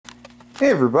Hey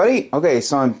everybody, okay,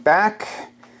 so I'm back.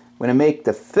 I'm going to make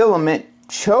the filament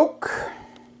choke.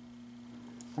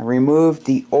 I removed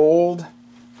the old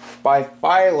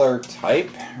bifilar type.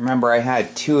 Remember, I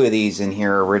had two of these in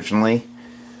here originally.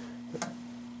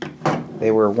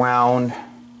 They were wound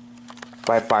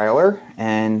bifilar,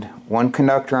 and one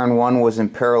conductor on one was in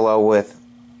parallel with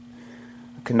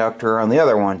a conductor on the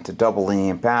other one to double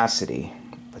the ampacity,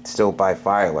 but still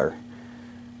bifilar,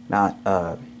 not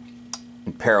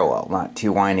in parallel, not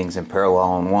two windings in parallel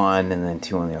on one and then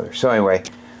two on the other. So anyway,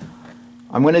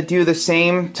 I'm going to do the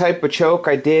same type of choke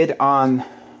I did on,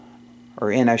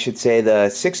 or in I should say, the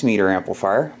 6-meter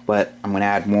amplifier, but I'm going to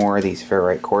add more of these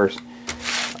ferrite cores.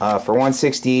 For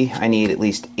 160 I need at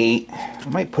least 8. I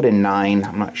might put in 9,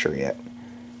 I'm not sure yet.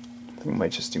 I think I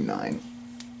might just do 9.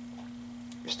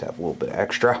 Just to have a little bit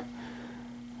extra.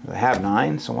 I have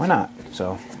 9, so why not?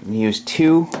 So I'm going to use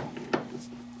 2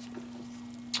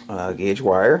 gauge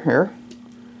wire here,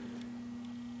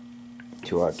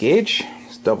 2/0 gauge.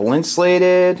 It's double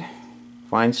insulated,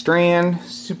 fine strand,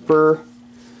 super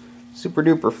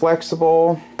duper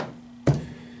flexible. I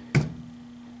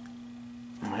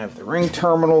have the ring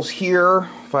terminals here,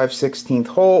 5/16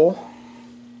 hole.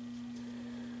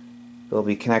 They'll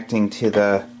be connecting to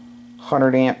the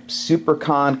 100 amp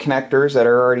supercon connectors that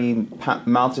are already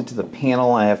mounted to the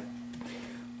panel. I have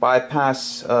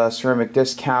bypass ceramic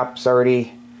disc caps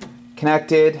already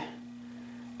connected.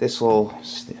 This will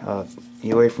be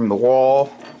away from the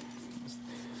wall.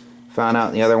 Found out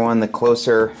in the other one, the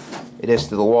closer it is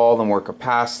to the wall, the more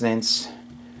capacitance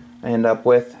I end up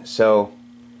with. So,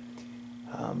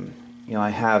 you know,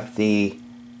 I have the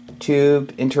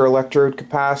tube interelectrode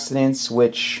capacitance,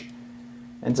 which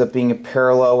ends up being in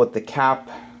parallel with the cap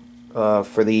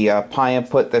for the pi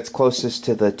input that's closest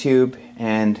to the tube,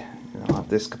 and I'll have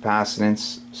this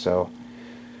capacitance. So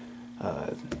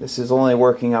this is only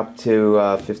working up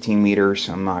to 15 meters.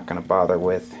 I'm not going to bother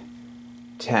with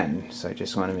 10, so I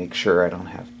just want to make sure I don't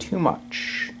have too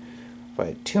much. If I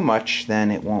had too much, then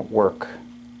it won't work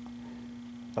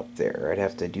up there. I'd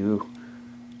have to do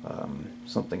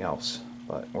something else,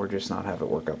 but or just not have it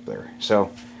work up there. So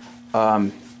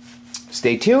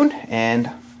stay tuned,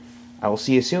 and I will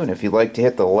see you soon. If you'd like to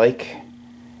hit the like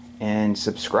and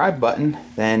subscribe button,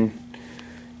 then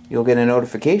you'll get a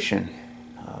notification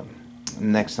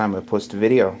next time I post a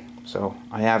video. So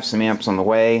I have some amps on the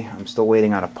way. I'm still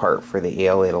waiting on a part for the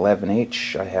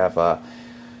AL811H. I have a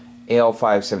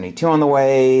AL572 on the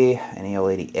way, an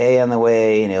AL80A on the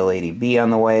way, an AL80B on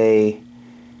the way.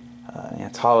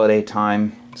 It's holiday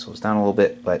time, so it's down a little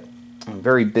bit, but I'm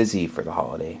very busy for the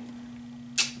holiday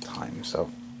time. So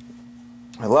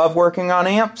I love working on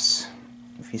amps.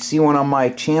 If you see one on my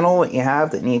channel that you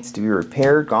have that needs to be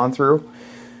repaired, gone through,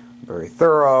 I'm very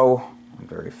thorough, I'm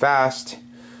very fast,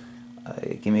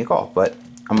 give me a call. But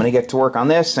I'm going to get to work on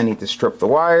this. I need to strip the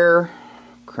wire,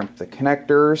 crimp the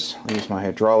connectors, I'll use my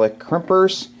hydraulic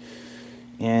crimpers,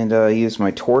 and use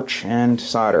my torch and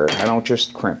solder. I don't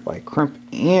just crimp, I crimp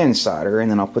and solder,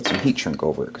 and then I'll put some heat shrink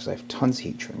over it because I have tons of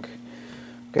heat shrink.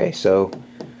 Okay, so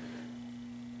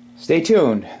stay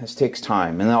tuned. This takes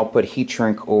time, and then I'll put heat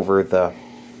shrink over the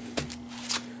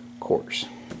cores.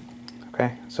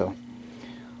 Okay, so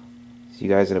see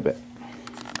you guys in a bit.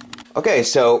 Okay,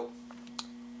 so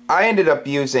I ended up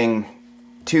using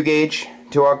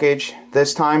 2/0 gauge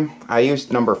this time. I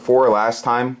used number 4 last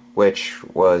time, which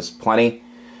was plenty,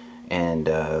 and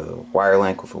wire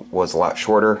length was a lot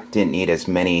shorter. Didn't need as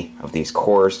many of these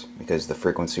cores because the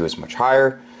frequency was much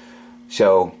higher.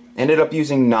 So ended up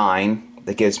using 9.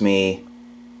 That gives me,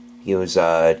 it was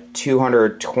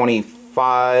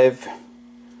 225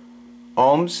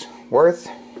 ohms worth.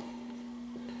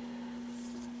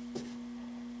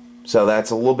 So that's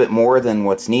a little bit more than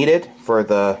what's needed for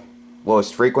the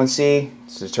lowest frequency.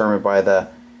 It's determined by the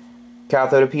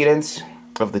cathode impedance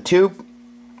of the tube.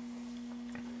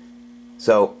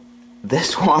 So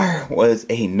this wire was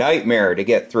a nightmare to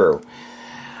get through.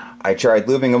 I tried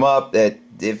lubing them up.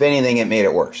 If anything, it made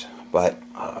it worse. But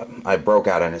I broke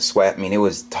out in a sweat. I mean, it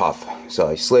was tough. So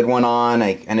I slid one on.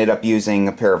 I ended up using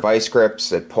a pair of vice grips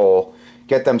that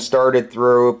get them started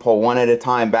through, pull one at a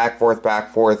time, back, forth,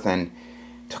 and it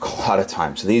took a lot of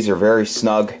time. So these are very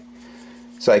snug.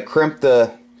 So I crimped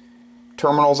the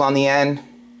terminals on the end,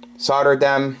 soldered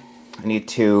them. I need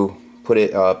to put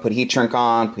heat shrink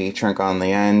on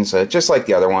the ends, just like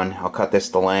the other one. I'll cut this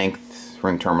to length,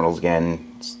 ring terminals again,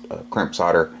 crimp,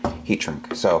 solder, heat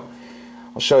shrink. So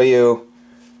I'll show you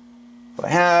what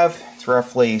I have. It's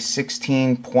roughly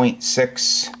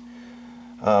 16.6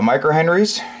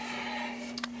 microhenries.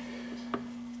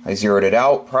 I zeroed it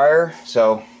out prior,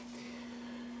 so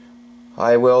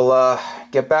I will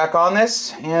get back on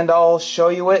this and I'll show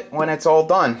you it when it's all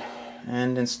done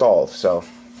and installed. So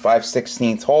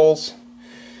 5/16 holes.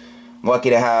 I'm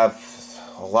lucky to have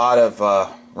a lot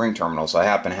of ring terminals. I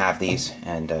happen to have these,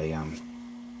 and I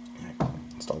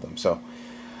installed them. So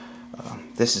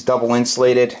this is double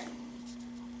insulated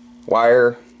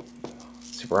wire,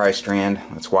 super high strand.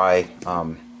 That's why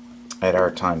I had a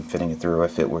hard time fitting it through.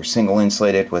 If it were single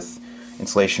insulated with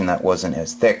insulation that wasn't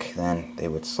as thick, then they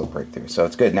would slip right through. So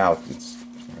it's good now. It's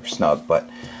snug, but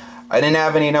I didn't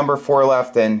have any number 4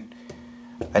 left, and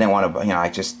I didn't want to, I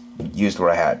just used what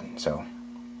I had. So,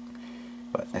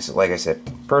 but this is, like I said,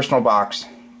 personal box,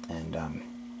 and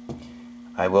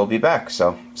I will be back.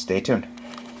 So stay tuned.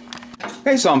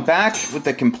 Okay, so I'm back with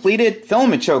the completed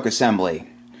filament choke assembly.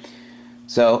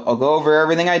 So I'll go over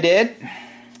everything I did.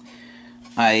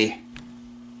 I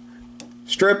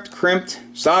stripped, crimped,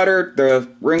 soldered the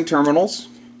ring terminals,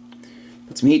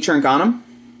 put some heat shrink on them.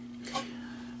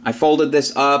 I folded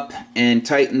this up and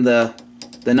tightened the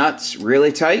nuts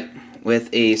really tight with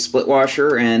a split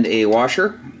washer and a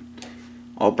washer,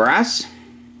 all brass,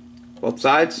 both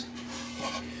sides.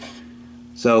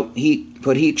 So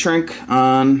put heat shrink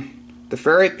on the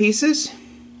ferrite pieces.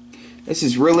 This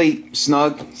is really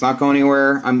snug, it's not going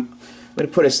anywhere. I'm going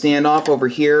to put a standoff over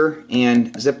here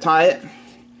and zip tie it.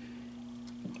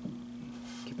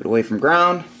 Keep it away from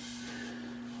ground.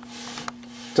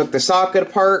 Took the socket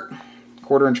apart,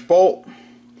 1/4 inch bolt.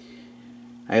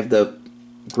 I have the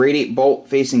grade 8 bolt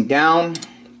facing down,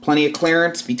 plenty of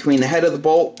clearance between the head of the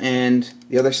bolt and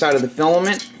the other side of the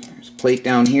filament. There's a plate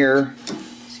down here.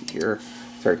 See here,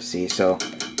 it's hard to see. So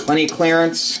plenty of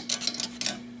clearance,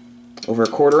 over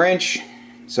 1/4 inch,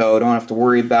 so I don't have to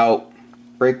worry about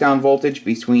breakdown voltage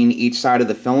between each side of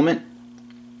the filament.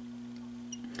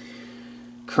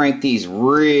 Crank these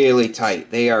really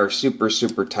tight. They are super,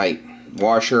 super tight.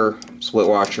 Washer, split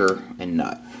washer, and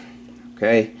nut.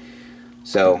 Okay,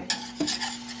 so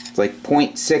it's like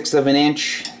 0.6 of an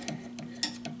inch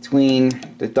between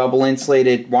the double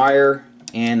insulated wire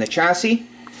and the chassis.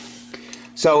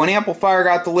 So an amplifier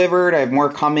got delivered. I have more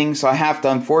coming, so I have to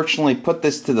unfortunately put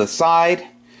this to the side,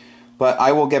 but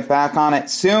I will get back on it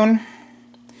soon.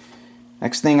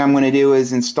 Next thing I'm going to do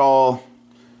is install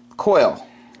the coil,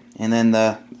 and then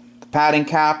the padding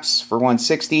caps for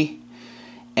 160.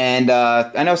 And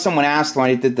I know someone asked when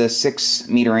I did the 6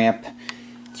 meter amp.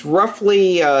 It's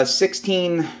roughly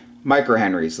 16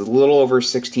 microhenries, a little over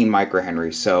 16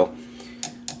 microhenries. So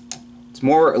it's a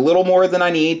little more than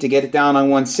I need to get it down on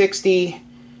 160.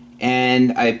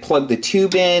 And I plugged the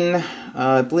tube in.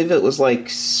 I believe it was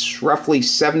like roughly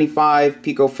 75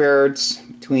 picofarads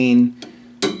between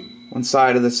one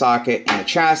side of the socket and the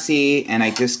chassis, and I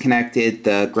disconnected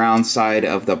the ground side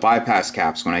of the bypass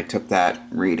caps when I took that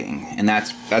reading, and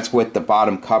that's with the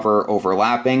bottom cover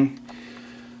overlapping.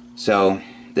 So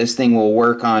this thing will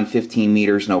work on 15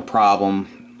 meters no problem,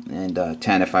 and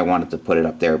 10 if I wanted to put it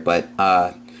up there, but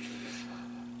I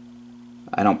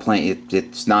don't plan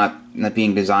it's not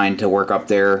being designed to work up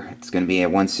there. It's going to be a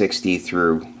 160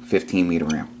 through 15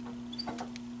 meter amp.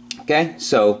 Okay,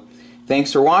 so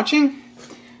thanks for watching.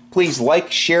 Please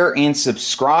like, share, and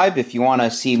subscribe if you want to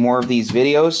see more of these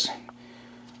videos.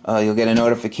 You'll get a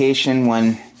notification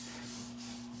when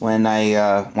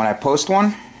I post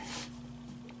one.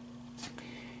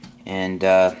 And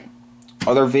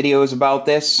other videos about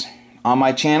this on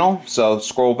my channel. So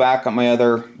scroll back on my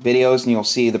other videos and you'll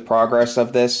see the progress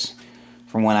of this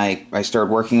from when I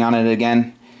started working on it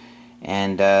again.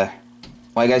 And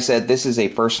like I said, this is a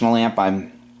personal amp.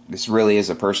 This really is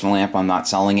a personal amp. I'm not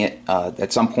selling it.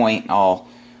 At some point I'll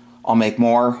make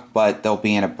more, but they'll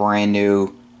be in a brand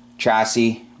new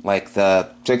chassis like the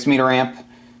 6 meter amp,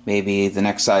 maybe the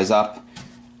next size up,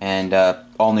 and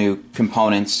all new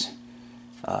components.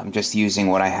 I'm just using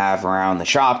what I have around the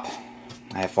shop.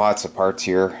 I have lots of parts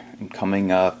here, and coming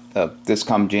this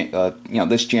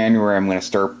January I'm going to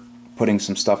start putting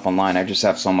some stuff online. I just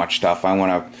have so much stuff. I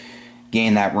want to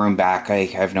gain that room back. I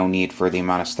have no need for the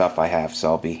amount of stuff I have, so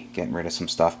I'll be getting rid of some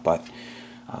stuff, but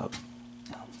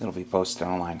it'll be posted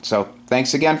online. So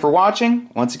thanks again for watching.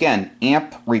 Once again,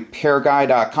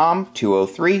 amprepairguy.com,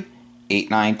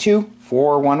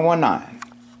 203-892-4119,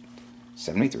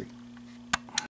 73.